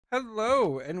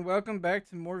Hello, and welcome back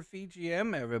to more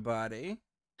VGM, everybody.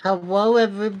 Hello,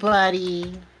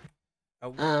 everybody.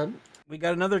 Uh, Um, we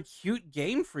got another cute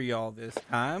game for y'all this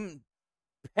time.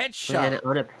 Pet we're gonna Shop.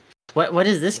 own a. What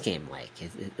is this game like?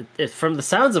 From the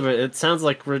sounds of it, it sounds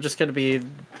like we're just gonna be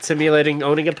simulating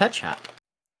owning a pet shop.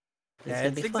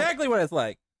 That's exactly what it's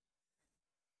like.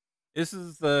 This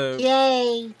is the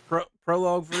Yay!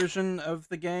 prologue version of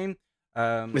the game.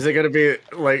 Is it gonna be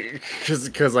like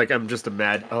because like I'm just a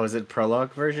mad? Oh, is it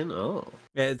prologue version? Oh,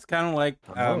 Yeah, it's kind of like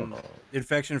oh.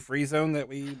 Infection Free Zone that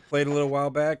we played a little while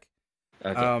back.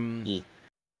 Okay.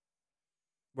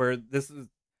 Where it's the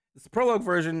prologue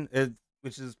version,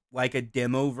 which is like a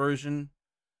demo version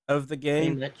of the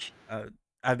game. Pretty much.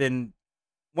 I've been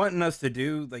wanting us to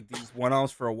do like these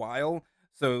one-offs for a while,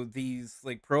 so these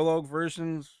like prologue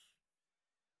versions,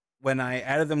 when I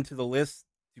added them to the list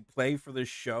to play for the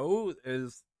show,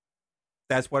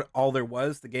 that's what all there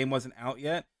was. The game wasn't out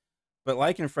yet, but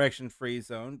like Infection Free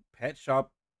Zone, Pet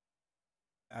Shop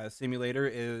Simulator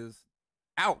is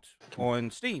out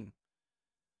on Steam,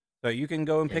 so you can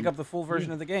go and pick up the full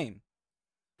version of the game.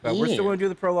 But we're still going to do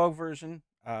the prologue version.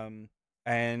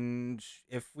 And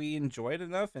if we enjoy it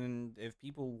enough, and if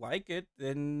people like it,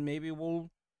 then maybe we'll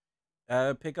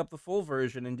pick up the full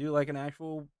version and do like an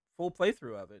actual full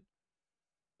playthrough of it.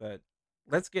 But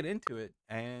let's get into it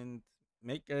and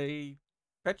make a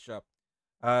pet shop.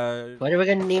 What are we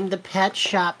gonna name the pet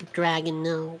shop, Dragon?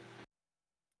 No.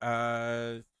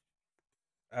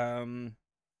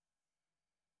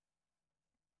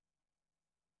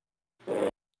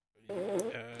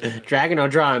 Dragon, I'm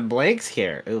drawing blanks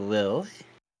here. Ooh, Will.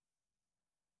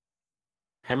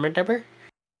 Hammerdubber?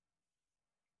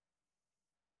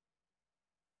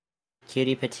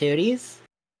 Cutie patooties?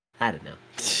 I don't know.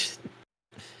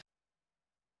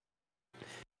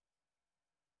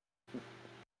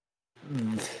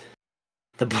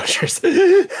 The butchers.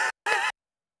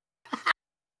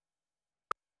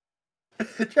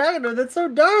 Dragon, that's so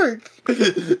dark.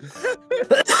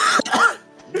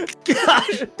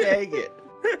 Gosh dang it.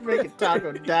 Make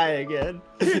Taco die again.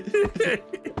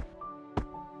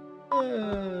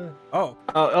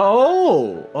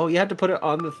 Oh, you had to put it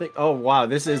on the thing. Oh wow,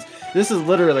 this is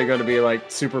literally going to be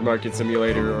like Supermarket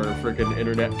Simulator or freaking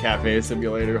Internet Cafe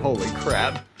Simulator. Holy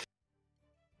crap.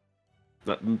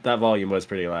 That volume was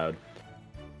pretty loud.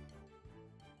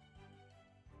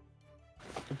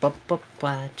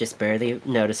 Just barely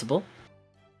noticeable.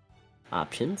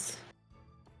 Options.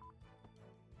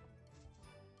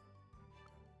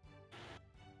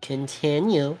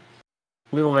 Continue.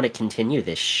 We want to continue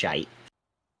this shite.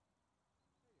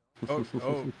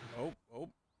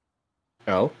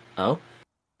 Oh.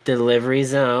 Delivery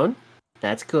zone.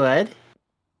 That's good.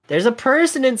 There's a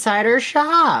person inside our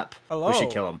shop. Hello. We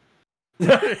should kill him.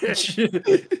 Welcome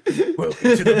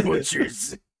to the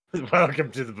butchers.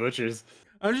 Welcome to the butchers.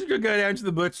 I'm just gonna go down to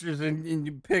the butchers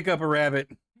and pick up a rabbit.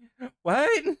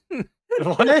 What?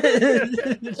 What?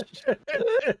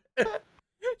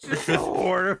 Just so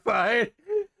horrified.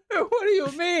 What do you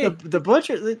mean? The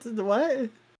butcher? What?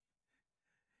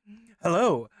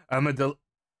 Hello,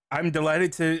 I'm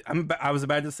delighted to. I was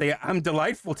about to say I'm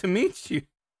delightful to meet you.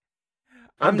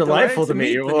 I'm delightful to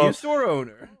meet you. The new store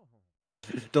owner.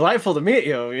 Delightful to meet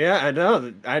you. Yeah,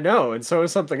 I know, and so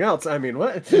is something else. I mean,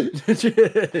 what?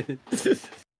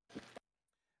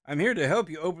 I'm here to help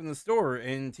you open the store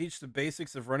and teach the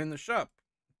basics of running the shop.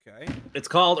 Okay. It's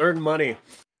called earn money.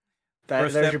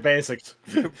 There's your basics.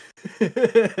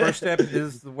 First step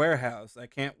is the warehouse. I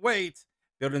can't wait.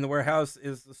 Building the warehouse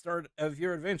is the start of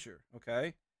your adventure.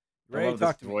 Okay. Ready to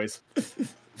talk to voice.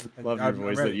 Love your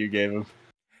voice that you gave him.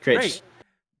 Great.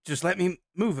 Just let me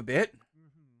move a bit.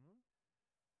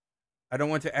 I don't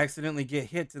want to accidentally get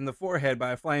hit in the forehead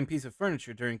by a flying piece of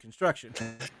furniture during construction.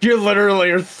 You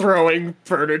literally are throwing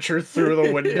furniture through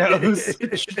the windows.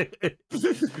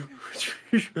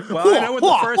 Well, I know what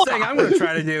the first thing I'm going to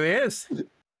try to do is.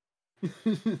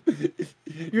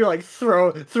 You're like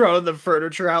throwing the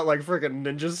furniture out like freaking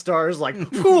ninja stars, like.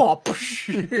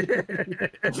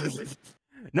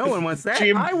 No one wants that.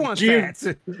 I want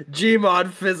that.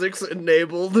 Gmod physics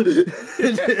enabled.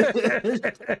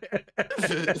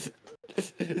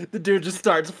 The dude just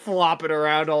starts flopping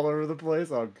around all over the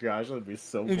place. Oh gosh, that'd be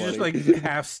so funny. He's just like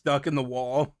half stuck in the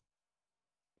wall.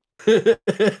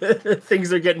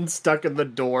 Things are getting stuck in the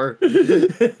door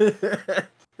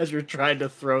as you're trying to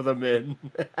throw them in.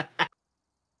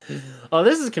 Oh,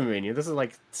 this is convenient. This is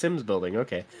like Sims building.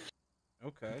 Okay.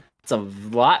 It's a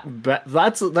lot.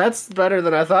 That's better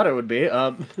than I thought it would be.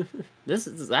 This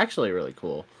is actually really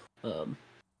cool.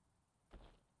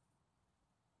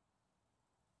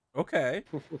 Okay.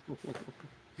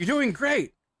 You're doing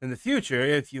great. In the future,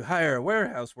 if you hire a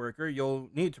warehouse worker, you'll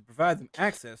need to provide them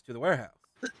access to the warehouse.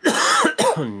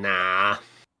 Nah.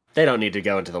 They don't need to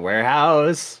go into the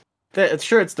warehouse.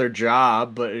 Sure, it's their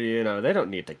job, but, you know, they don't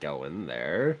need to go in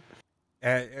there.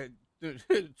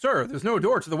 Sir, there's no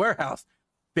door to the warehouse.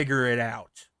 Figure it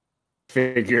out.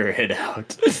 Figure it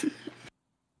out.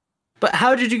 But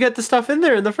how did you get the stuff in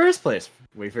there in the first place?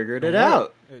 We figured it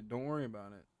out. Don't worry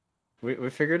about it. We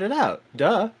figured it out.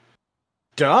 Duh.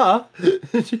 Duh.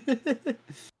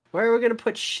 Where are we going to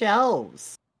put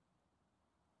shelves?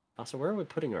 Also, where are we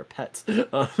putting our pets?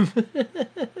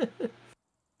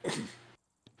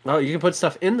 Oh, you can put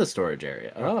stuff in the storage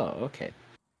area. Oh, okay.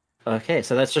 Okay,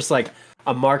 so that's just like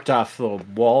a marked off little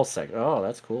wall section. Oh,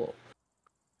 that's cool.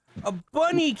 A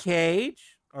bunny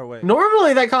cage? Oh, wait.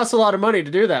 Normally that costs a lot of money to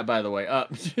do that, by the way.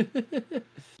 There's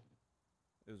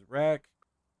rack,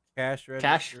 cash register.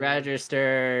 Cash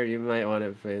register. You might want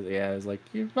to face it. Yeah, I was like,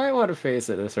 you might want to face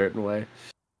it a certain way.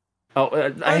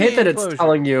 Oh, I hate that it's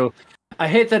telling you. I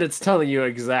hate that it's telling you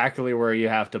exactly where you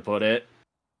have to put it.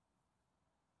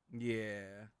 Yeah.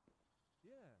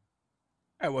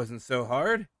 That wasn't so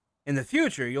hard. In the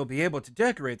future, you'll be able to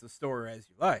decorate the store as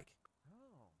you like.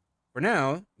 For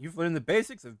now, you've learned the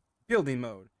basics of building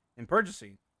mode and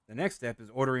purchasing. The next step is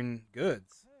ordering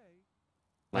goods.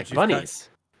 Like bunnies.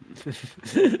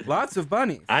 Lots of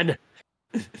bunnies. I know.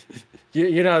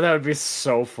 You know, that would be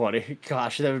so funny.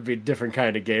 Gosh, that would be a different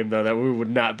kind of game, though, that we would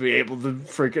not be able to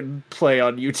freaking play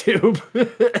on YouTube.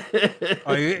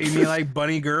 Oh, you mean like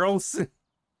bunny girls?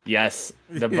 Yes,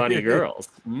 the bunny girls.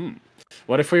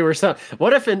 What if we were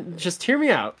What if, just hear me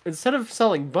out, instead of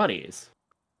selling bunnies,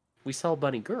 we sell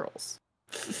bunny girls?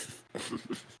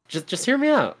 just hear me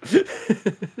out.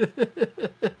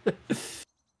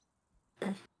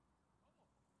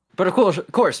 But of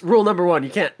course, rule number 1: you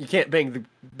can't bang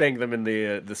them in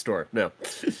the store. No,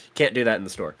 can't do that in the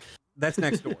store. That's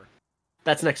next door.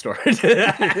 That's next door.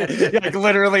 Like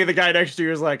literally, the guy next to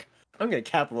you is like, "I'm gonna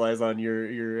capitalize on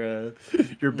your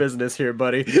business here,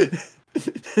 buddy."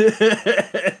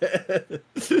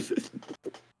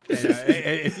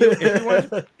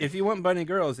 If you want bunny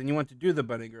girls and you want to do the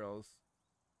bunny girls,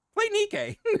 play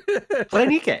Nikke. Play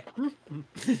Nikke.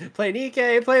 Play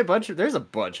Nikke. Play a bunch of. There's a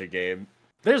bunch of games.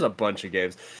 There's a bunch of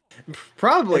games.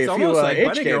 Probably it's a few almost like H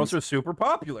bunny games. girls are super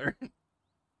popular.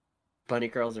 Bunny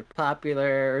girls are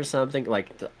popular or something.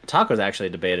 Like Taco's actually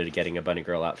debated getting a bunny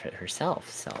girl outfit herself.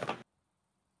 So.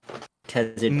 Cause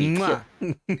it'd be cute.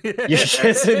 You're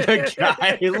kissing the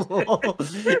guy.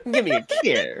 Give me a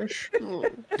kiss.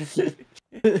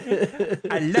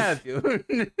 I love you.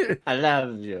 I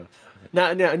love you.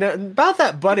 Now, about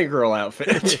that bunny girl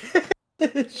outfit.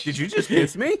 Did you just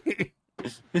kiss me?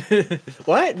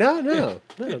 What? No, not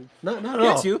at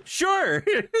all. Kiss you? Sure.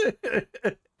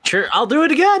 Sure, I'll do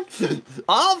it again.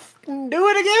 I'll do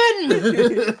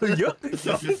it again. Yup,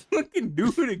 I'll fucking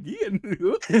do it again.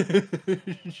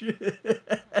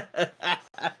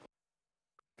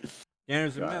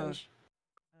 There's a mouse.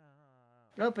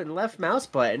 Open left mouse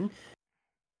button.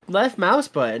 Left mouse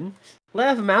button.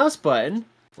 Left mouse button.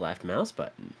 Left mouse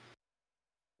button.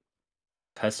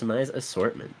 Customize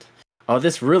assortment. Oh,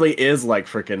 this really is like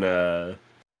freaking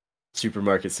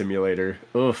Supermarket Simulator.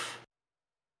 Oof.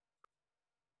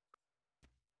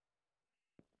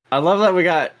 I love that we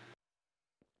got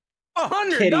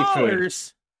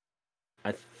 $100.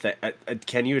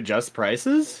 Can you adjust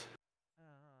prices?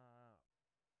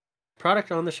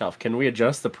 Product on the shelf. Can we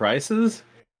adjust the prices?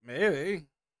 Maybe.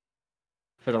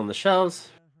 Put on the shelves.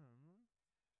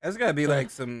 That's gotta be like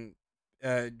some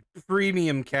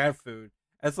premium cat food.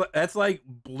 That's like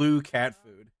blue cat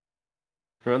food.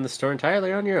 Run the store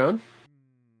entirely on your own.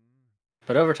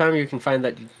 But over time you can find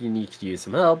that you need to use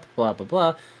some help. Blah blah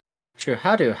blah. Sure,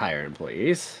 how to hire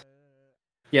employees?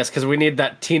 Yes, because we need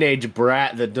that teenage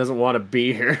brat that doesn't want to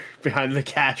be here behind the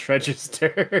cash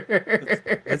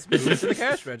register. Let's move to the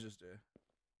cash register.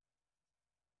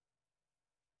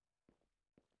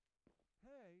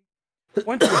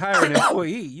 Once you hire an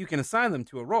employee, you can assign them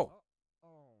to a role.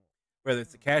 Whether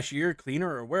it's a cashier,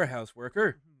 cleaner, or warehouse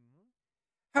worker.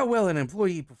 How well an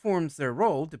employee performs their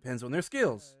role depends on their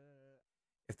skills.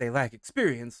 If they lack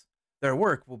experience, their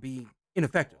work will be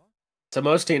ineffective. So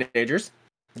most teenagers,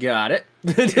 got it.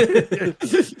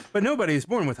 But nobody is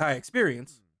born with high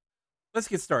experience. Let's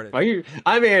get started. I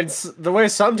mean, the way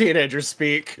some teenagers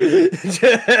speak.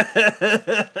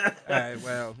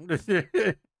 Well.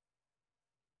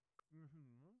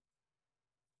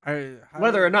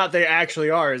 Whether or not they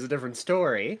actually are is a different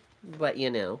story. But, you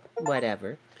know,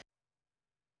 whatever.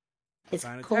 It's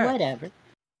cool, whatever.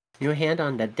 Your hand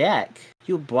on the deck.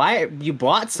 You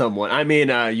bought someone. I mean,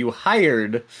 you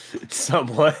hired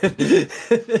someone.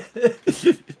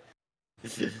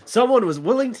 Someone was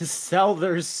willing to sell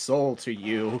their soul to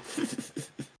you.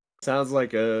 Sounds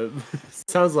like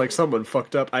someone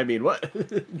fucked up. I mean, what?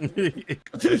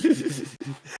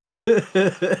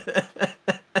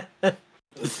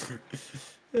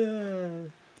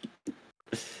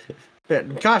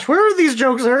 Gosh, where were these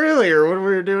jokes earlier when we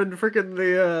were doing freaking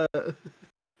the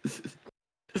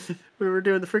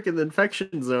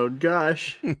infection zone?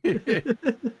 Gosh.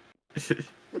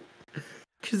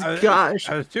 Gosh,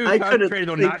 I was too concentrated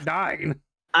on not dying.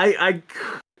 I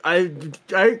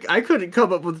couldn't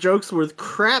come up with jokes worth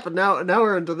crap, and now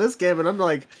we're into this game, and I'm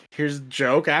like, here's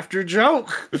joke after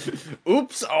joke.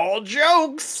 Oops, all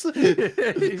jokes.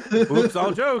 Oops,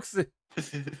 all jokes.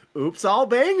 Oops, all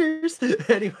bangers.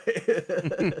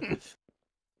 Anyway,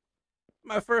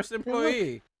 my first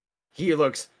employee. He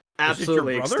looks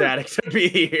absolutely ecstatic to be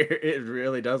here. It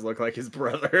really does look like his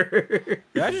brother.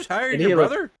 Did I just hire your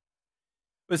brother?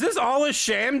 Was this all a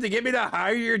sham to get me to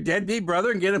hire your deadbeat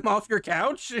brother and get him off your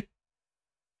couch?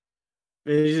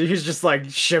 He's just like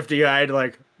shifty-eyed,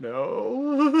 like,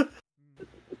 no.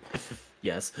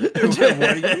 Yes. What do you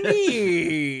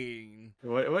mean?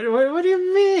 What do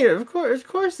you mean? Of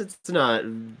course it's not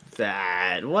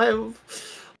that. What?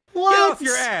 Get off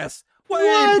your ass.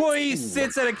 What employee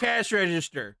sits at a cash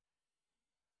register?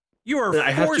 You are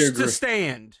forced to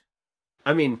stand.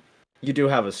 I mean, you do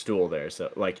have a stool there,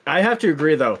 so, like, I have to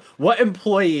agree, though. What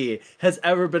employee has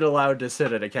ever been allowed to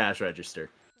sit at a cash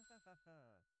register?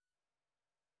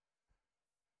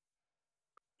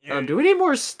 Do we need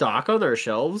more stock on our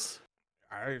shelves?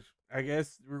 I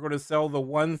guess we're going to sell the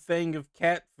one thing of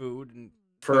cat food. And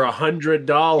for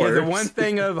 $100. Yeah, the one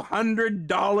thing of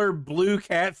 $100 blue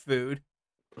cat food.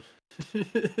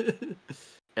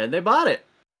 And they bought it.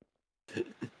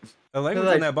 The language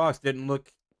on that box didn't look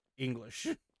English.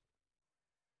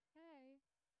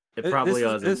 It probably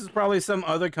wasn't. This is probably some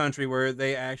other country where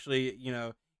they actually, you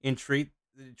know, treat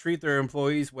their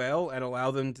employees well and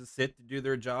allow them to sit to do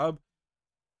their job.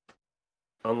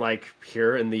 Unlike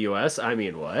here in the U.S., I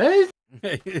mean, what?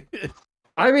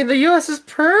 I mean, the U.S. is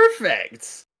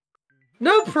perfect.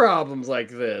 No problems like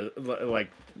this. Like,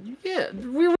 yeah,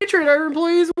 we treat our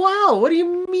employees well. What do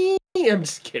you mean? I'm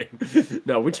just kidding.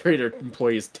 No, we treat our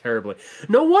employees terribly.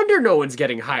 No wonder no one's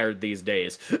getting hired these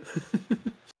days.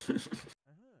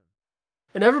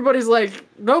 And everybody's like,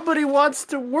 nobody wants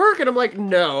to work. And I'm like,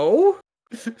 no.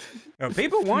 No,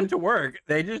 people want to work.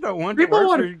 They just don't want to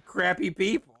work for crappy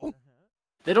people.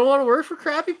 They don't want to work for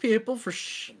crappy people for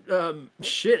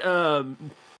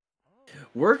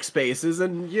workspaces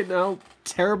and, you know,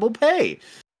 terrible pay.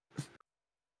 It's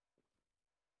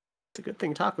a good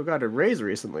thing Taco got a raise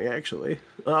recently, actually.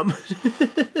 Taco's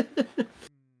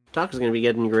going to be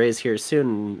getting a raise here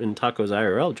soon in Taco's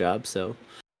IRL job, so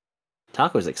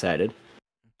Taco's excited.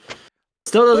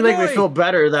 Still doesn't make me feel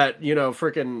better that, you know,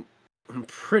 freaking, I'm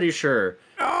pretty sure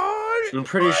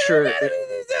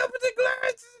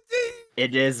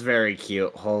it is very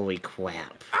cute. Holy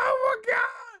crap. Oh my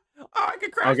god. Oh, I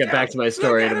can crash. I'll get back to my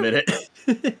story in a minute.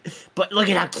 But look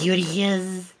at how cute he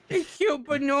is. He's cute,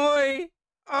 Benoit.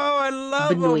 Oh, I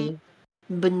love him.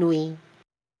 Benoit.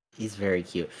 He's very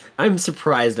cute. I'm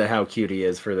surprised at how cute he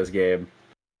is for this game.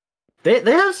 They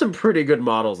have some pretty good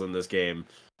models in this game.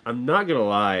 I'm not gonna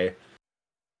lie.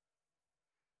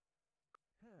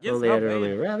 Yes,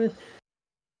 only rabbit.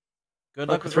 Good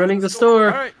luck with running the store.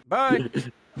 All right, bye.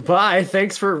 Bye.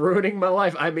 Thanks for ruining my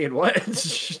life. I mean, what?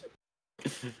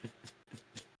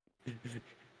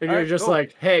 And you're just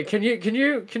like, hey, can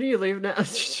you leave now?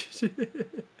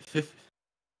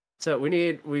 So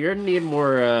we're gonna need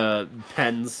more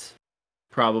pens,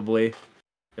 probably.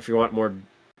 If we want more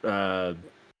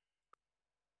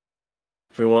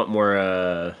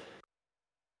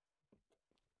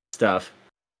stuff.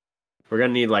 We're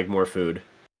gonna need like more food.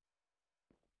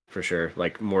 For sure.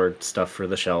 Like more stuff for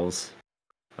the shelves.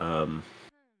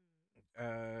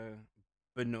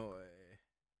 Benoit.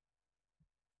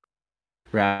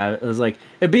 Rabbit. It was like,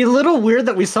 it'd be a little weird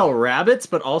that we sell rabbits,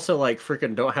 but also like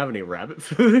freaking don't have any rabbit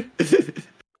food.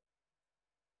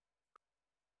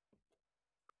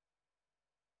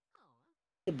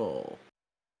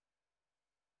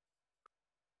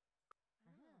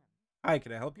 Hi,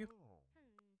 can I help you?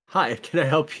 Hi, can I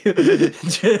help you?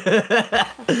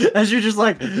 As you just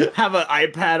like have an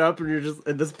iPad up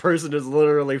and this person is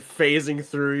literally phasing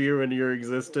through you and your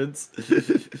existence.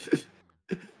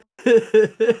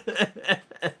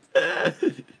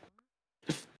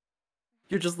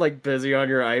 You're just like busy on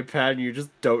your iPad and you just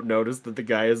don't notice that the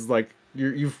guy is like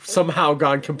you've somehow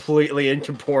gone completely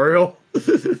incorporeal.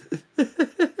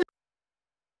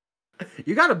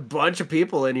 You got a bunch of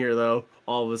people in here though.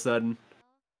 All of a sudden.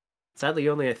 Sadly,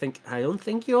 I don't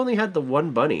think you only had the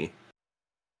one bunny.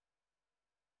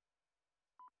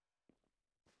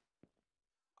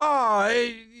 Oh,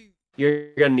 hey,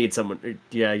 You're gonna need someone.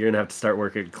 Yeah, you're gonna have to start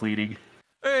working cleaning.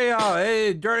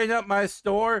 hey, dirtying up my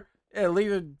store,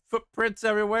 leaving footprints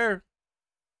everywhere.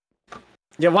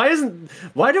 Yeah, why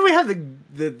do we have the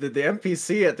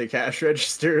NPC at the cash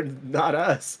register and not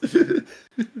us?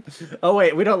 Oh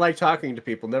wait, we don't like talking to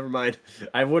people. Never mind.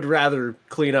 I would rather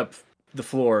clean up the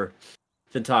floor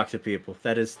than talk to people.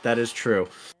 That is true.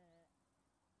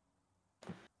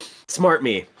 Smart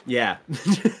me. Yeah.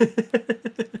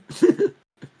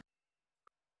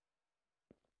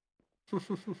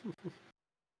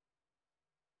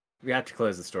 We have to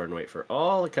close the store and wait for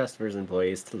all the customers and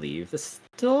employees to leave the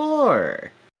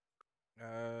store.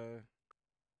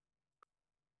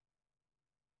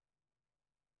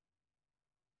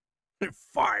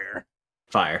 Fire.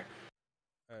 Fire.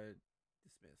 Dismiss.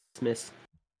 Dismiss.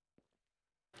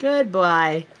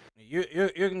 Goodbye. You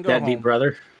can go Deadbeat home.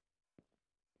 brother.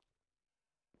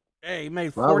 Hey, you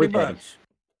made Well, we 40 paid him.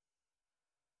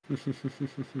 bucks.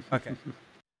 Okay.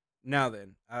 Now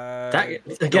then,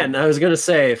 again, I was gonna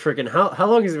say, freaking, how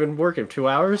long has he been working? 2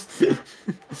 hours,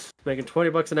 making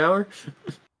 $20 an hour.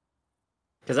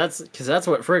 Because that's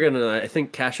what friggin' I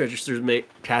think cash registers make,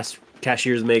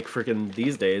 cashiers make freaking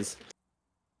these days,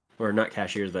 or not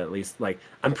cashiers, but at least like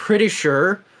I'm pretty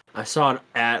sure I saw an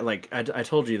ad. Like I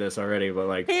told you this already, but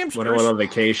like hamsters. When I went on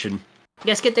vacation,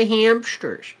 let's get the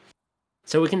hamsters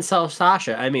so we can sell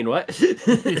Sasha. I mean, what?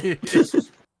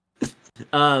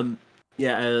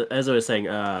 Yeah, as I was saying,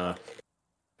 yeah,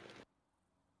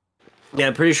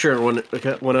 I'm pretty sure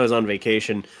when I was on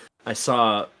vacation, I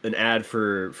saw an ad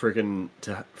for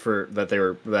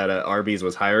that Arby's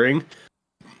was hiring,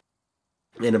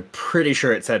 and I'm pretty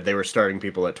sure it said they were starting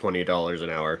people at $20 an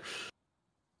hour.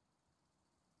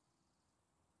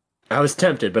 I was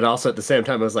tempted, but also at the same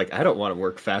time, I was like, I don't want to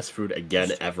work fast food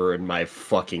again ever in my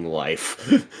fucking life.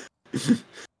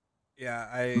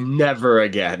 Yeah, never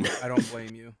again. I don't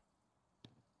blame you.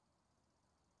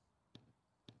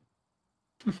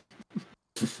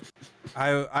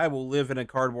 I will live in a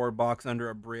cardboard box under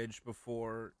a bridge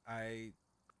before I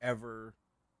ever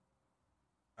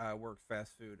work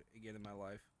fast food again in my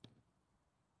life.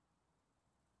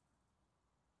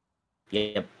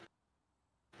 Yep.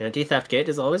 Anti-theft kit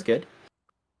is always good.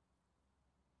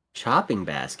 Shopping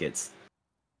baskets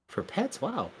for pets.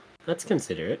 Wow, that's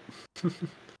considerate.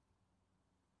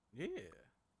 Yeah.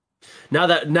 Now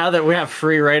that we have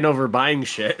free reign over buying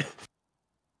shit.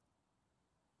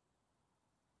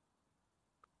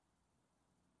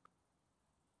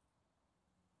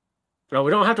 Oh,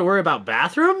 we don't have to worry about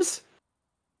bathrooms?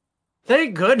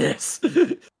 Thank goodness.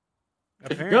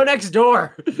 Go next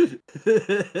door.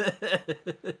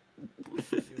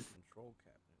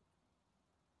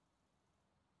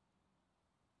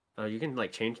 Oh, you can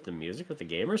like change the music of the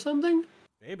game or something?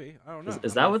 Maybe. I don't know.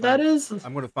 Is that what that is?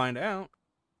 I'm going to find out.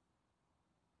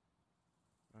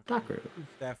 Stock room.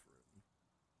 Staff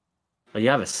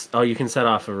room. Oh, you can set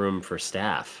off a room for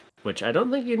staff, which I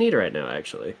don't think you need right now,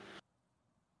 actually.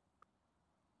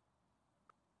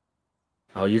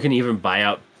 Oh, you can even buy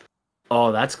out.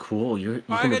 Oh, that's cool. You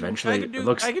can eventually.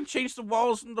 I can change the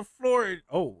walls and the floor.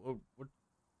 Oh, what?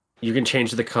 You can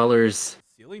change the colors.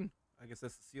 Ceiling? I guess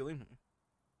that's the ceiling.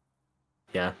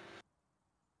 Yeah.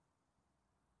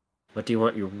 What do you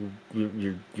want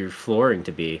your flooring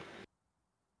to be?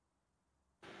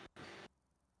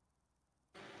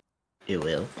 It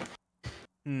will.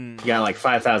 You got like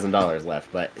 $5,000 left,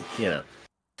 but you know,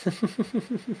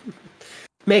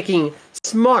 making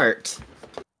smart.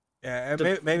 Yeah,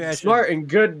 maybe I should. Smart and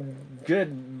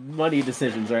good money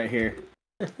decisions right here.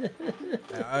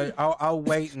 I'll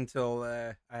wait until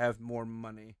I have more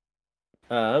money.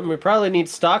 We probably need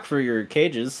stock for your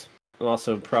cages. And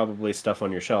also probably stuff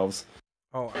on your shelves.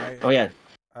 Oh yeah.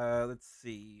 Let's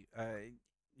see.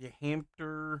 Your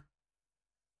hamster.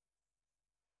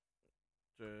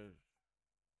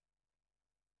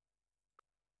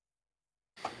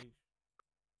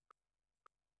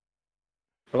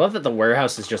 I love that the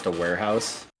warehouse is just a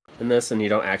warehouse in this, and you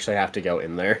don't actually have to go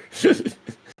in there.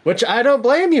 Which I don't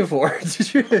blame you for.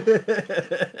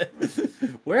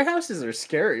 Warehouses are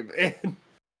scary, man.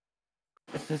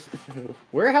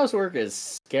 Warehouse work is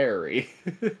scary.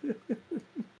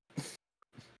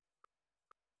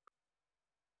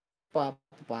 Blah,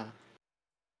 blah.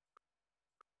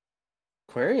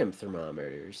 Aquarium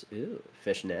thermometers. Ooh,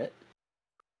 fish net.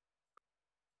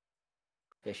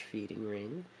 Fish feeding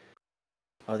ring.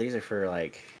 Oh, these are for,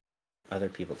 like, other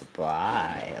people to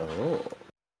buy. Oh.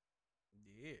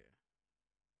 Yeah.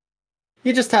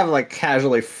 You just have like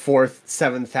casually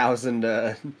 7,000.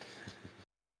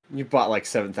 You bought like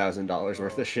 $7,000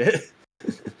 worth of shit.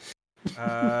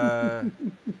 Uh,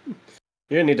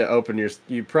 You're gonna need to open your.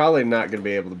 You're probably not gonna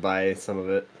be able to buy some of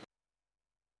it.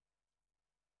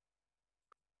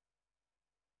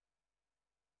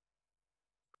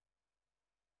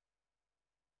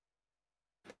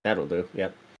 That'll do.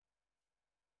 Yep.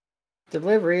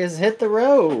 Delivery has hit the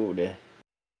road.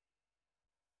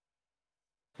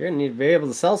 You're gonna need to be able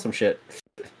to sell some shit.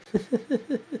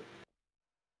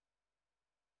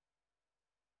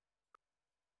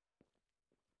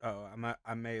 oh,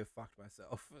 I may have fucked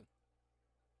myself.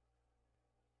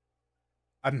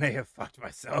 I may have fucked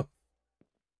myself.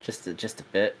 Just a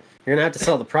bit. You're gonna have to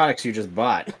sell the products you just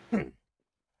bought.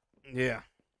 Yeah.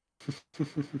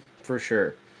 For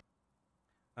sure.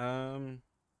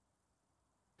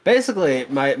 Basically,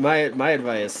 my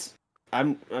advice.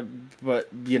 But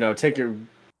you know, take it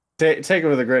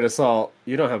with a grain of salt.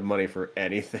 You don't have money for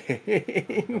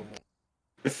anything.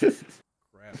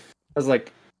 Crap. I was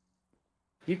like,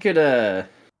 you could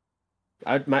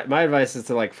my advice is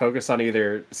to like focus on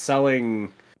either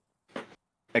selling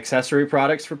accessory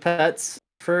products for pets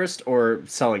first or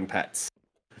selling pets.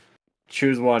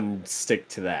 Choose one, stick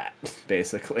to that,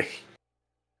 basically.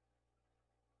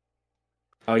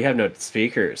 Oh, you have no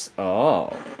speakers.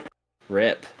 Oh,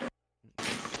 rip.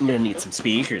 I'm gonna need some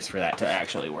speakers for that to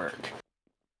actually work.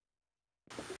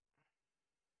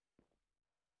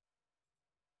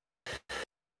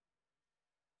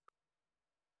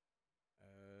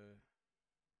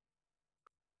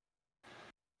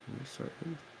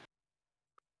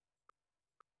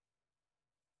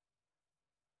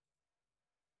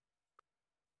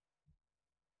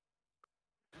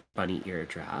 Bunny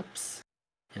eardrops.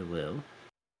 Hello.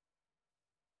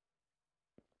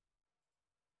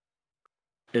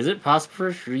 Is it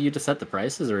possible for you to set the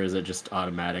prices, or is it just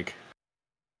automatic?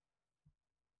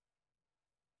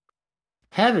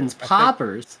 Heavens,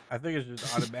 poppers! I think it's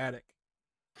just automatic.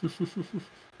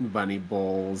 Bunny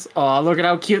bowls. Oh, look at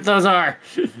how cute those are!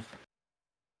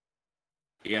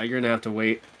 Yeah, you're gonna have to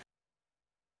wait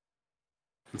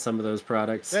on some of those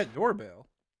products. That doorbell.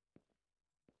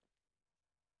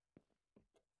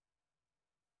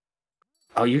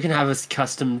 Oh, you can have a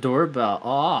custom doorbell.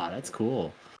 Oh, that's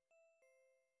cool.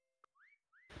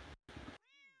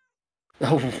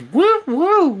 Oh, woo,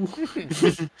 woo!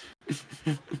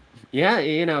 Yeah,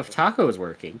 you know, if Taco is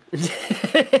working.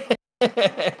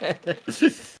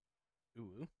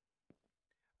 Ooh.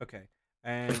 Okay.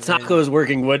 And if Taco is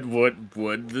working, would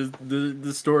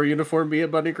the store uniform be a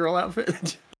bunny girl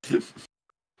outfit?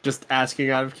 Just asking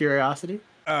out of curiosity.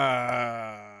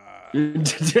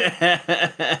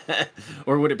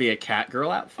 Or would it be a cat girl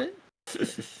outfit?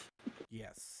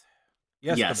 Yes.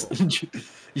 Yes. To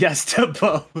both. Yes to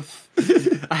both.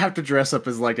 I have to dress up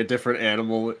as like a different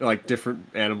animal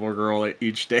girl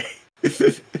each day.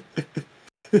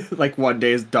 Like one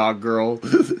day is dog girl,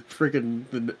 freaking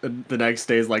the next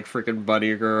day is like freaking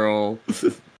bunny girl.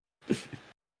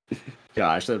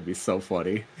 Gosh, that'd be so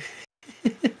funny.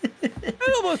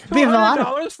 Almost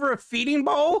 $200 for a feeding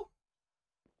bowl.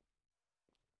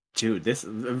 Dude, this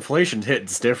inflation's hitting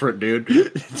different, dude.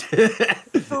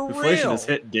 Inflation is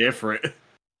hitting different.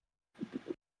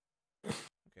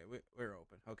 Okay, we're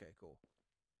open. Okay, cool.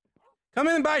 Come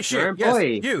in and buy shit. Yes,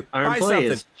 you buy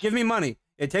something. Give me money.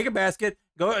 Yeah, take a basket.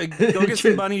 Go get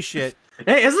some bunny shit.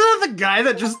 Hey, isn't that the guy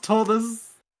that just told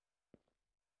us?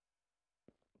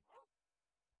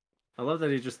 I love that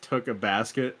he just took a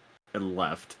basket and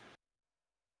left.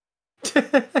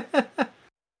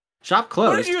 Shop closed.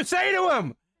 What did you say to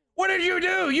him? What did you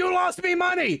do? You lost me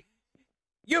money.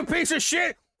 You piece of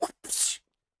shit.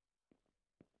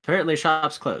 Apparently,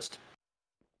 shop's closed.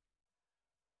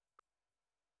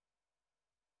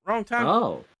 Wrong time.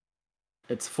 Oh,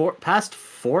 it's past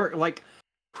 4. Like,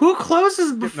 who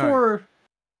closes before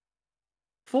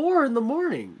 4 in the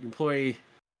morning? Employee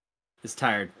is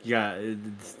tired. Yeah.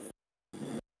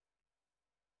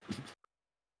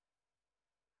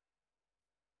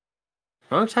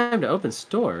 Wrong time to open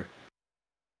store.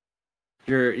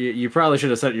 You probably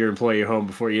should have sent your employee home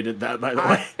before you did that, by the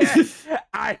way.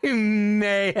 I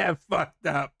may have fucked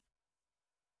up.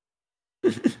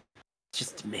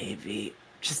 Just maybe.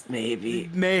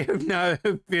 It may have not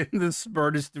have been the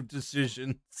smartest of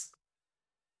decisions.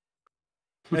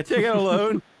 Can I take out a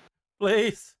loan,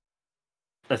 please?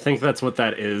 I think that's what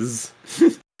that is.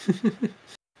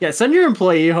 Yeah, send your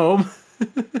employee home.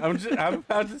 I'm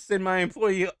about to send my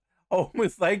employee home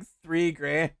with like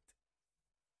 $3,000.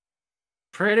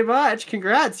 Pretty much.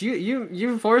 Congrats.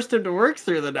 You forced him to work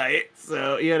through the night,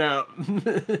 so you know.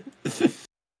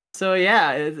 So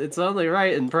yeah, it's only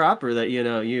right and proper that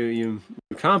you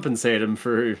compensate him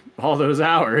for all those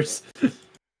hours.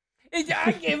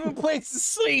 I gave him a place to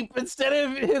sleep instead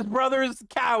of his brother's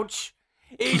couch.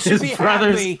 He should His be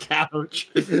brother's happy. couch.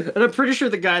 And I'm pretty sure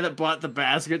the guy that bought the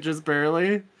basket just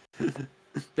barely.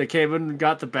 That came in and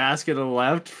got the basket and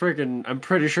left. Freaking, I'm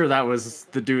pretty sure that was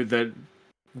the dude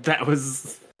that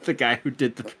was the guy who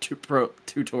did the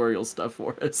tutorial stuff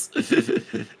for us.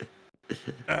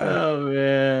 Oh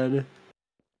man.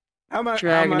 How am I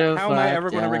ever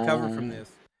going to recover from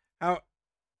this? How?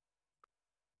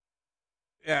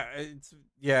 Yeah,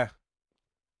 yeah.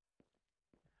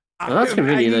 Well, that's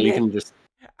convenient that you can just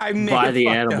buy the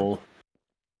animal. Up.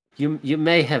 You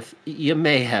may have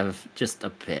just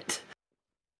a bit.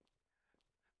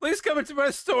 Please come into my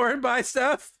store and buy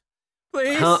stuff.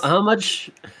 Please. How much?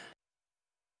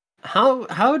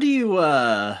 How do you?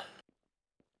 I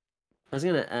was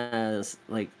gonna ask,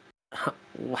 like,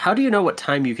 how do you know what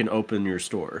time you can open your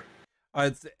store?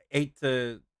 It's 8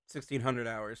 to 1600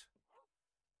 hours.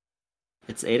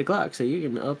 It's 8 o'clock, so you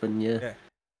can open, yeah.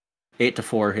 8 to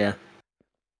 4, yeah.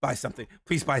 Buy something.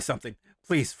 Please buy something.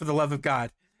 Please, for the love of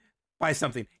God. Buy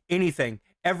something. Anything.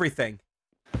 Everything.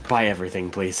 Buy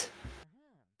everything, please.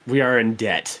 We are in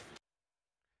debt.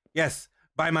 Yes,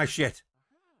 buy my shit.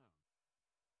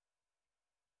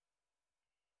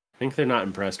 I think they're not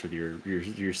impressed with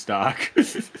your stock.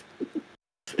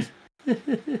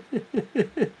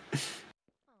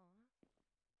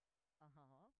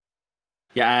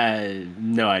 Yeah,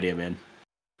 no idea, man.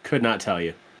 Could not tell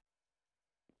you.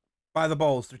 Buy the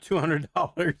bowls. They're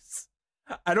 $200.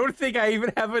 I don't think I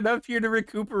even have enough here to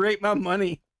recuperate my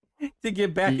money to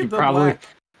get back into the black.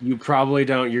 You probably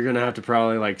don't. You're gonna have to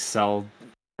probably like sell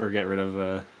or get rid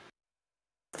of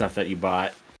stuff that you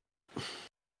bought.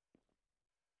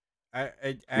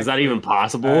 Is that even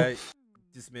possible?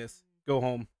 Dismiss. Go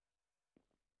home.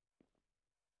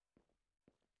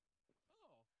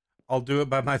 I'll do it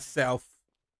by myself.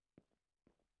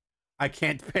 I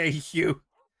can't pay you.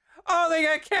 Oh, they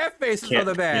got cat faces on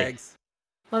the bags.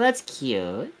 Well, that's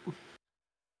cute.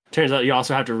 Turns out you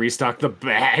also have to restock the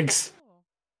bags.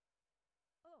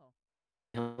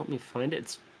 Help me find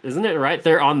it. Isn't it right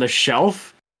there on the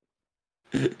shelf?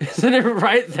 Isn't it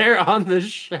right there on the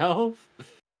shelf?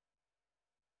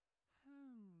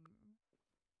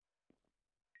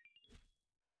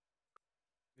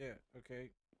 Yeah, okay.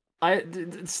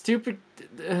 Stupid.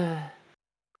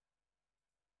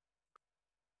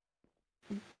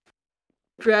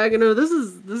 Dragano,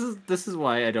 this is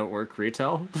why I don't work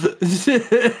retail.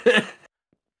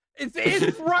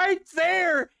 It's right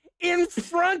there in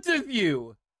front of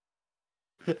you.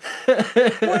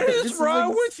 What is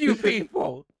wrong with you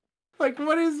people? Like,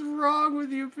 what is wrong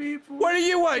with you people? What do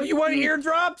you want? You want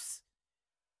eardrops?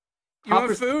 You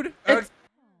want food?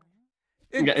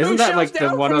 Isn't that like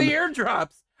the one on the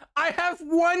airdrops? I have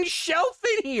one shelf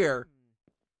in here.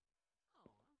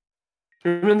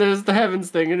 And then there's the heavens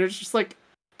thing, and it's just like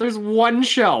there's one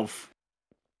shelf.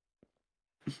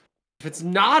 If it's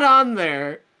not on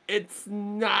there, it's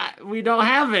not. We don't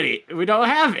have any. We don't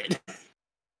have it.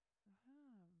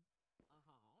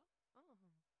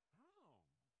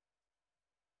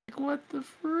 Like, what the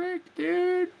frick,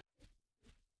 dude?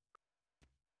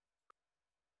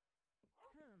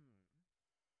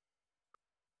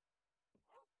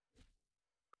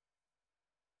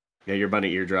 Yeah, your bunny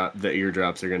the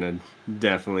eardrops are gonna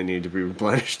definitely need to be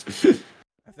replenished.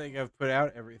 I think I've put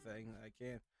out everything I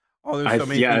can. Oh, there's so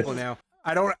many people now.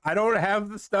 I don't have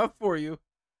the stuff for you.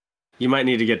 You might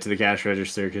need to get to the cash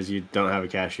register because you don't have a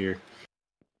cashier.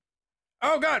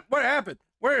 Oh God, what happened?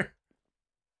 Where?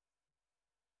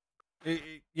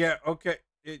 Yeah, okay.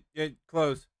 It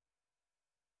closed.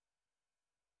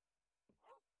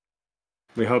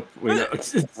 We hope we know.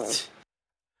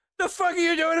 The fuck are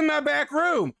you doing in my back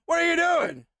room? What are you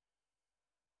doing?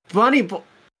 Bunny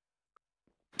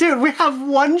dude, we have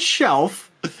one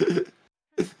shelf. We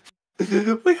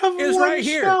have it's one right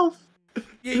shelf.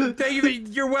 Here.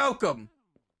 You're welcome.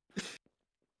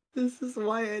 This is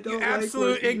why I don't like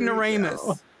absolute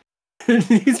ignoramus.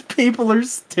 These people are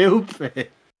stupid.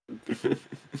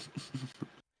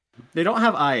 They don't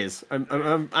have eyes.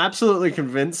 I'm absolutely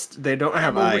convinced they don't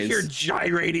have eyes. I'm over here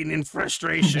gyrating in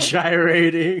frustration.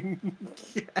 Gyrating.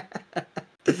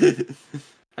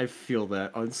 I feel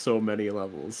that on so many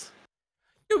levels.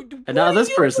 Dude, and now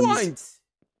this person's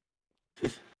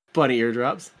bunny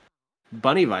eardrops,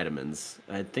 bunny vitamins.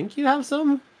 I think you have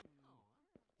some.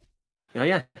 Oh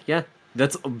yeah.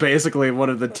 That's basically one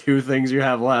of the two things you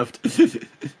have left.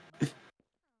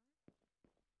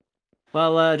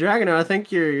 Well, Dragano, I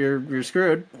think you're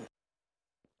screwed.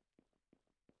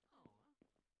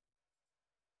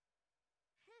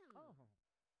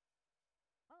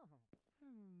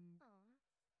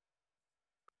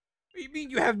 What do you mean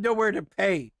you have nowhere to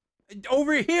pay?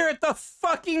 Over here at the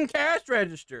fucking cash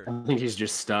register. I think he's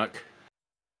just stuck.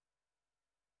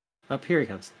 Up here he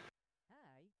comes.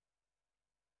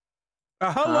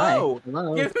 Hello. Hi.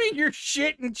 Hello. Give me your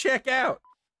shit and check out.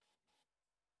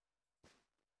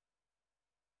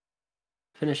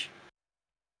 Finish.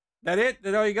 That it?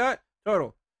 That all you got?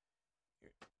 Total.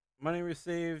 Money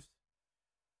received.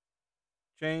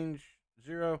 Change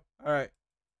 0. All right.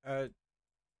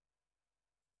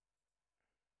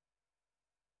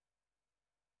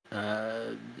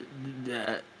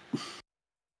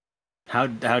 How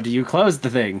do you close the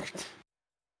thing?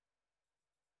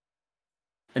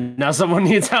 And now someone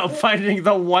needs help finding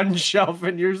the one shelf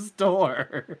in your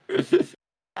store.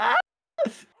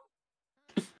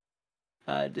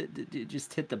 Did you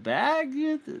just hit the bag?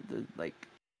 Like,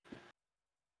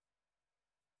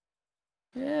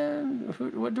 yeah.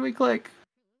 What do we click?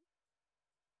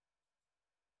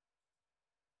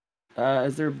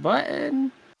 Is there a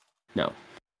button? No.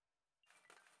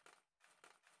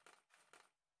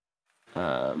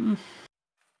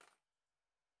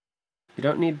 You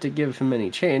don't need to give him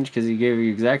any change because he gave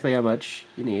you exactly how much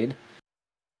you need.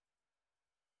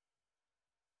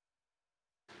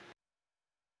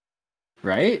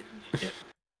 Right?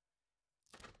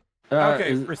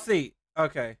 Okay, receipt.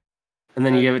 Okay. And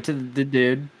then you give it to the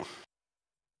dude.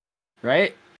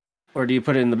 Right? Or do you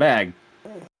put it in the bag?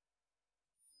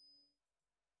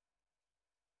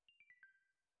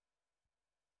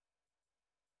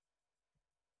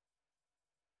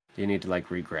 Do you need to like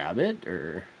re-grab it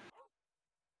or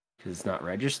because it's not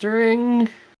registering?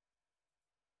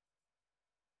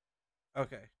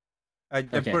 Okay. I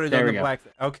Okay, put it there on we the go. black.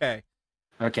 Okay.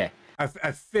 Okay.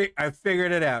 I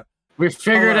figured it out. We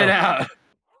figured Hello. it out.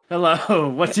 Hello.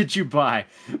 What did you buy?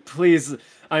 Please,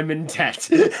 I'm in debt.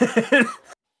 The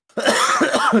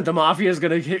mafia is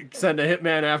gonna send a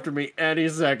hitman after me any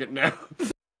second now.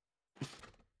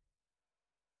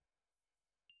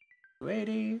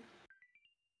 Lady.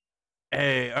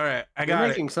 Hey, all right. I You're got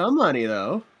making it. some money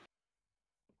though.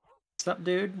 What's up,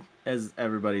 dude? As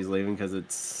everybody's leaving because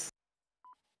it's,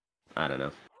 I don't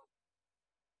know.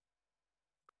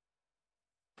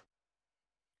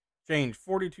 Change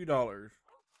 $42.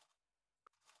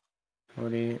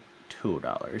 $42.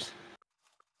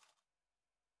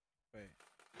 Wait.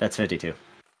 That's 52.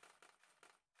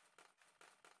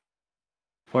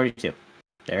 42.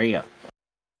 There you go.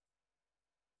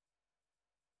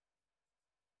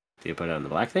 Do you put it on the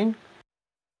black thing?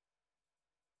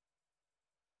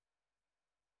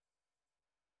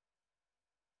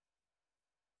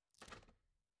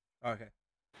 Okay.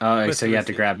 Oh, With so the you have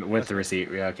to receipt. grab it with That's the right.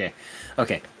 receipt. Yeah, okay.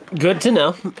 Okay. Good to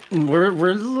know. We're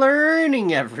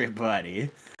learning, everybody,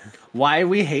 why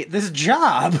we hate this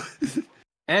job.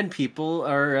 And people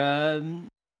are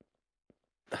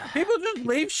People just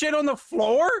leave shit on the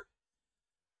floor?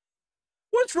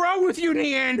 What's wrong with you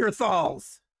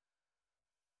Neanderthals?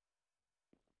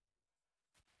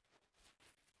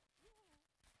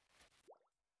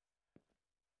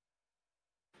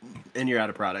 and you're out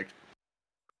of product.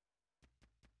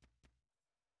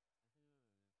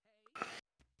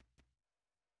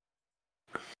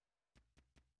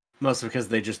 Mostly because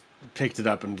they just picked it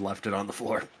up and left it on the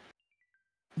floor.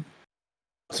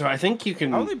 So I think you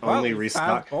can I only bought only like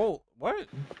restock. 5 bolt. What?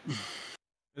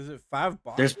 Is it 5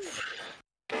 There's, boxes?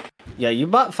 yeah, you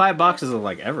bought 5 boxes of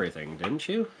like everything, didn't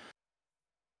you?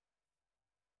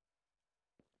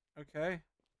 Okay.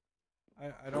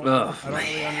 I don't Oh, I don't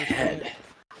really understand.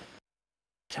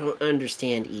 Don't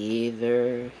understand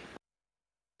either.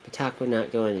 Taco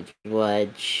not going to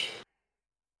Drudge.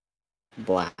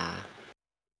 Blah.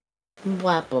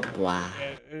 Blah, blah, blah.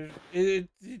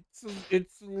 It's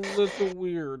a little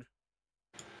weird.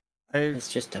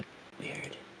 It's just a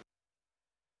weird.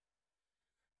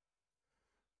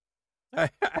 I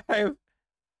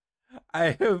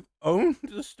have owned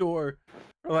the store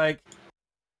for like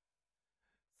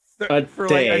A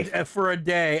day. for a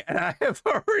day, and I have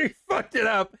already fucked it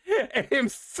up, and I'm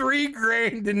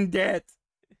 $3,000 in debt.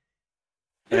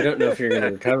 I don't know if you're going to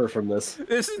recover from this.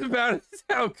 This is about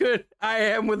how good I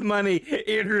am with money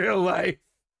in real life.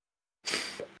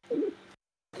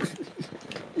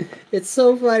 It's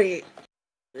so funny.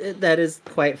 That is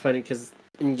quite funny because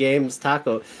in games,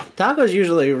 Taco's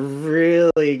usually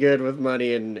really good with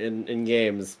money in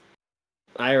games.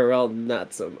 IRL,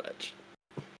 not so much.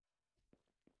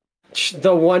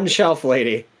 The one shelf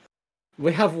lady.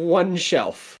 We have one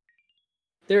shelf.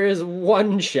 There is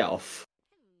one shelf.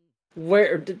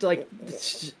 Where, like,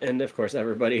 and of course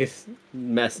everybody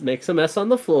makes a mess on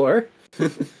the floor.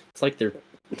 It's like they're,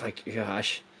 like,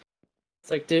 gosh. It's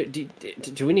like,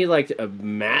 do we need like a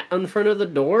mat in front of the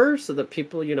door so that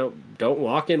people, you know, don't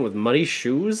walk in with muddy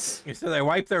shoes? You said they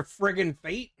wipe their friggin'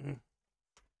 feet.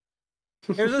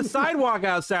 There's a sidewalk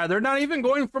outside. They're not even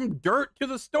going from dirt to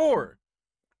the store.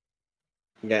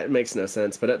 Yeah, it makes no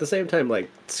sense. But at the same time, like,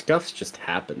 scuffs just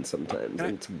happen sometimes.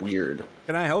 And it's weird.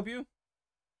 Can I help you?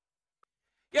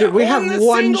 Yeah, dude, we have the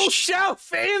one single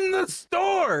shelf in the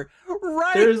store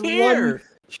right There's here. One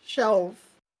shelf.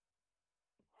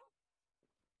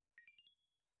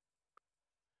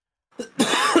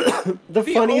 the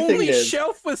funny thing is,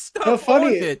 shelf with stuff on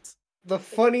it. The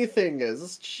funny thing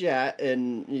is, chat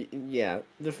and yeah,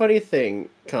 the funny thing,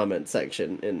 comment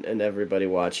section and everybody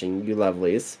watching, you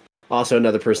lovelies. Also,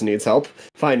 another person needs help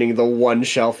finding the one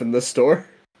shelf in the store.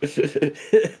 The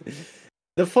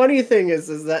funny thing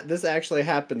is that this actually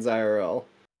happens IRL.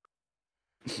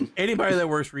 Anybody that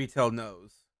works retail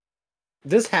knows.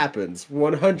 This happens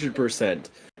 100%.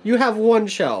 You have one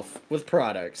shelf with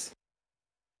products.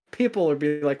 People will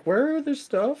be like, "Where are their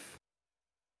stuff?"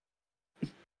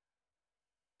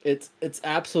 It's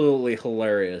absolutely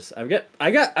hilarious.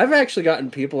 I've actually gotten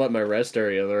people at my rest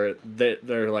area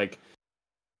they're like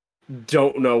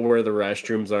don't know where the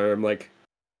restrooms are. I'm like,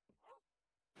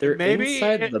 they're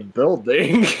inside the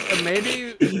building.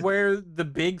 Maybe where the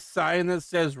big sign that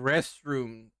says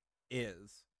restroom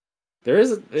is. There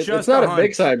is it's not a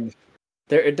big sign.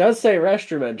 There it does say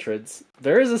restroom entrance.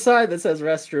 There is a sign that says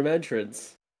restroom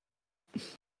entrance.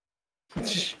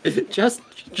 just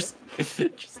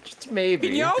maybe.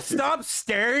 Can y'all stop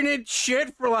staring at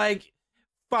shit for like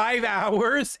 5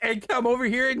 hours and come over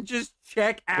here and just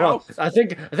check out? Well, I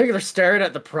think they're staring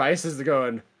at the prices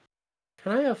going,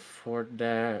 can I afford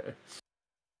that?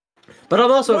 But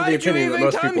I'm also of the opinion that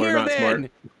most people are not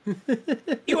smart.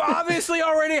 You obviously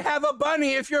already have a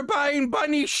bunny if you're buying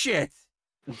bunny shit.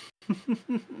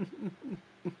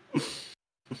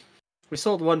 We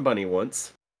sold one bunny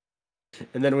once.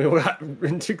 And then we got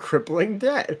into crippling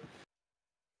debt.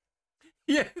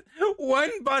 Yeah,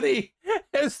 one bunny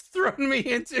has thrown me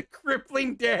into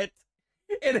crippling debt.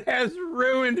 It has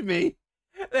ruined me.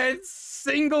 That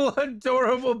single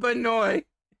adorable Benoy.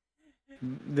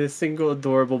 This single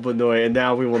adorable Benoy, and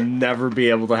now we will never be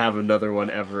able to have another one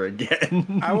ever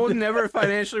again. I will never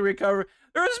financially recover.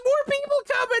 There's more people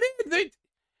coming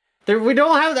in. We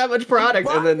don't have that much product.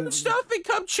 Buy and then the stuff and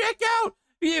come check out.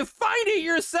 You find it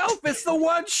yourself. It's the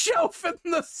one shelf in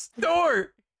the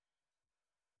store.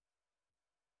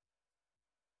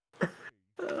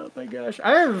 Oh my gosh.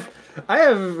 I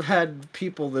have had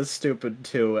people this stupid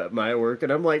too at my work,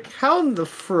 and I'm like, how in the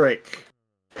frick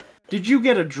did you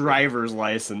get a driver's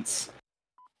license?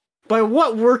 By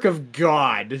what work of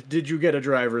God did you get a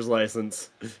driver's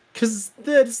license? Because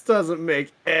this doesn't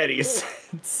make any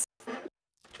sense.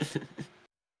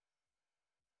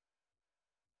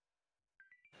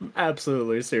 I'm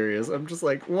absolutely serious. I'm just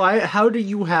like, why? How do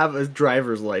you have a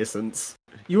driver's license?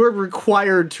 You are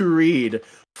required to read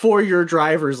for your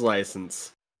driver's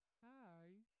license.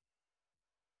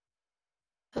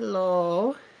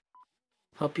 Hello.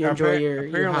 Hope you enjoy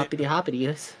your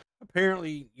hoppity-hoppities.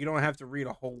 Apparently, you don't have to read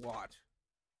a whole lot.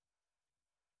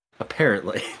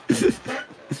 Apparently.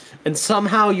 And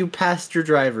somehow you passed your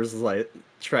driver's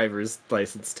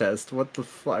license test. What the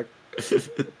fuck?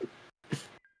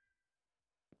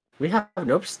 We have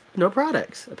no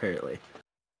products, apparently.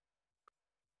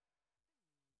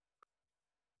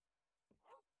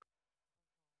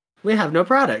 We have no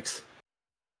products.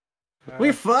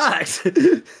 We fucked! We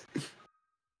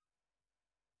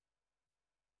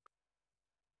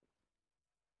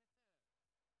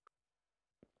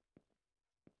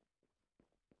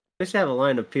should have a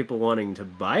line of people wanting to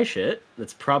buy shit.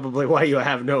 That's probably why you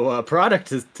have no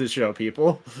product to show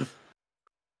people.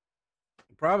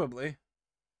 Probably.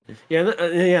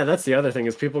 Yeah, that's the other thing,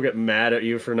 is people get mad at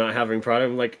you for not having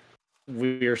product. I'm like,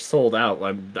 we're sold out.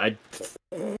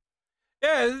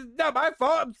 Yeah, it's not my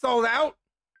fault. I'm sold out.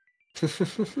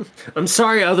 I'm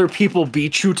sorry other people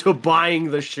beat you to buying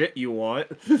the shit you want.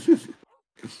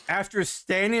 After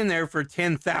standing there for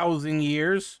 10,000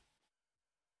 years.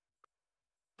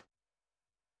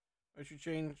 I should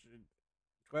change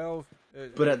 12.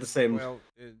 But at the same... 12,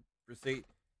 receipt.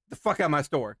 The fuck out of my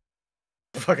store.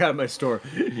 Fuck out of my store.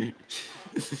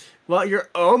 Well, you're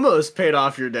almost paid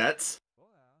off your debts.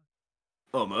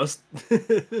 Almost.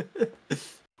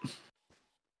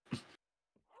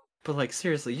 But like,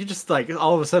 seriously, you just like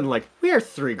all of a sudden like, we are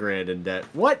 $3,000 in debt.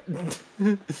 What? Let's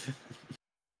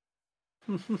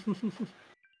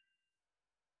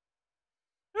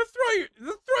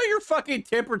throw your fucking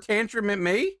temper tantrum at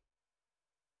me.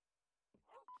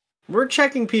 We're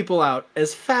checking people out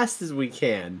as fast as we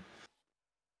can.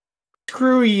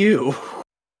 Screw you.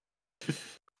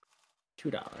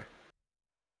 $2.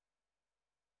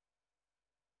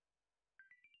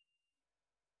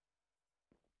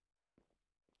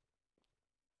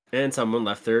 And someone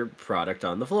left their product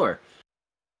on the floor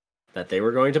that they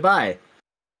were going to buy.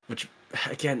 Which,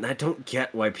 again, I don't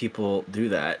get why people do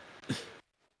that.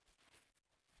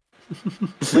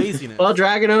 Laziness. Well,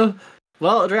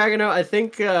 Dragano, I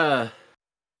think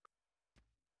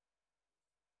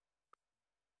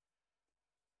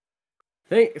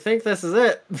think this is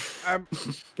it.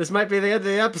 This might be the end of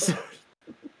the episode.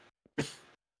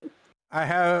 I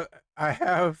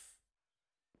have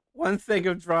one thing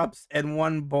of drops and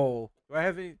one bowl. Do I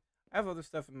have any? I have other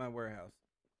stuff in my warehouse.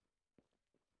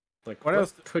 Like, what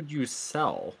else could you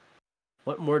sell?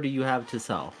 What more do you have to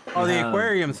sell? Oh, the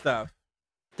aquarium stuff.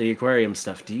 The aquarium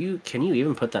stuff. Can you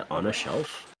even put that on a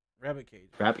shelf? Rabbit cage.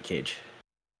 Rabbit cage.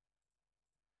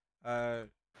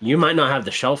 You might not have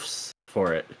the shelves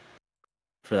for it.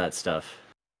 For that stuff.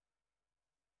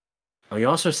 Oh, you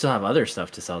also still have other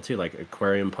stuff to sell too, like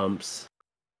aquarium pumps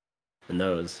and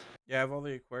those. Yeah, I have all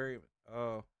the aquarium.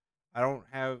 Oh, I don't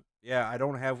have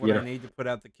what I need to put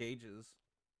out the cages.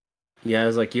 Yeah, I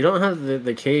was like, you don't have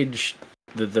the cage,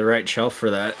 the right shelf for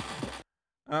that.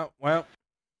 Oh, well.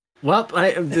 Well,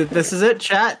 this is it,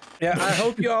 chat. Yeah, I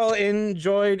hope you all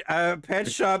enjoyed Pet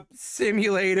Shop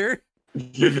Simulator.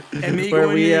 And me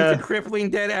going into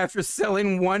crippling debt after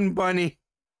selling one bunny.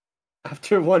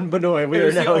 After one Benoy, we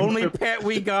are now the only pet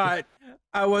we got.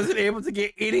 I wasn't able to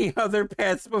get any other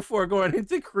pets before going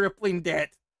into crippling debt.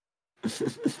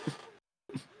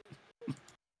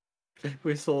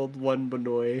 We sold one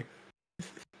Benoy.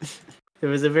 It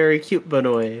was a very cute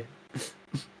Benoy.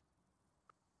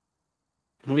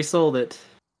 We sold it.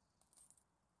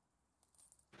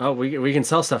 Oh, we can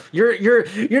sell stuff. You're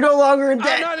no longer in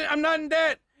debt. I'm not in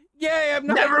debt. Yay, I'm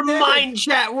not. Never mind,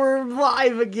 chat. We're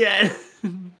live again.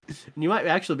 You might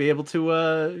actually be able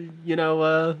to,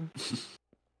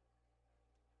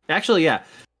 Actually, yeah.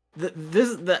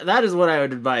 That is what I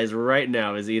would advise right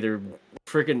now. Is either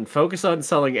freaking focus on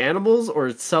selling animals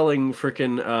or selling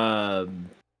freaking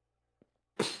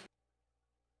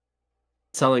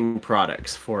selling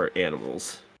products for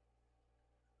animals.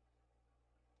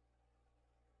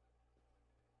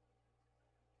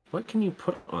 What can you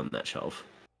put on that shelf?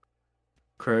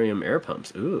 Aquarium air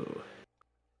pumps. Ooh.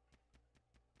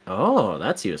 Oh,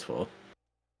 that's useful.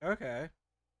 Okay.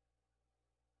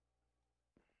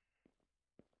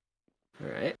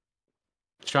 All right.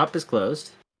 Shop is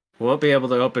closed. We won't be able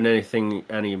to open anything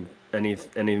any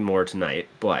more tonight,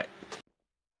 but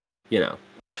you know.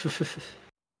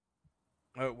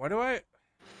 Why do I?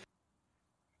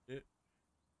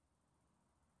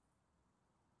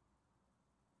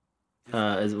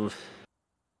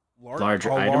 Large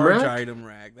item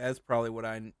rack. That's probably what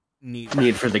I need.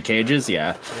 Need for the cages,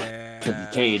 yeah. Yeah. For the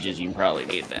cages, you probably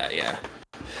need that, yeah.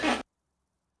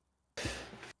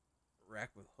 Rack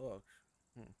with hooks.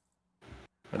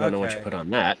 I don't know what you put on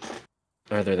that,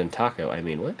 other than taco. I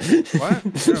mean, what? What?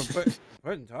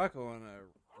 Putting taco on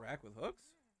a rack with hooks?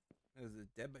 Is it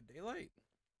Dead by Daylight?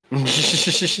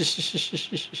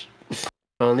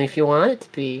 Only if you want it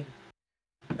to be.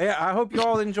 Yeah, I hope you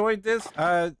all enjoyed this.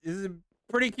 This is a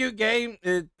pretty cute game.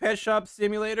 Pet Shop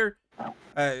Simulator.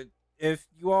 If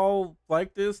you all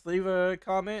like this, leave a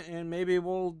comment and maybe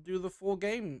we'll do the full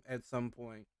game at some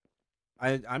point.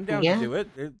 I'm down to do it.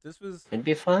 This was It'd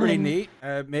be fun. Pretty neat.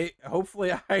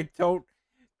 Hopefully I don't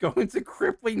go into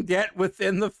crippling debt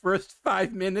within the first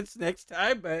 5 minutes next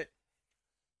time, but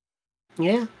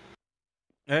yeah.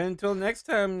 Until next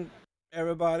time,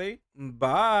 everybody.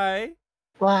 Bye.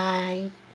 Bye.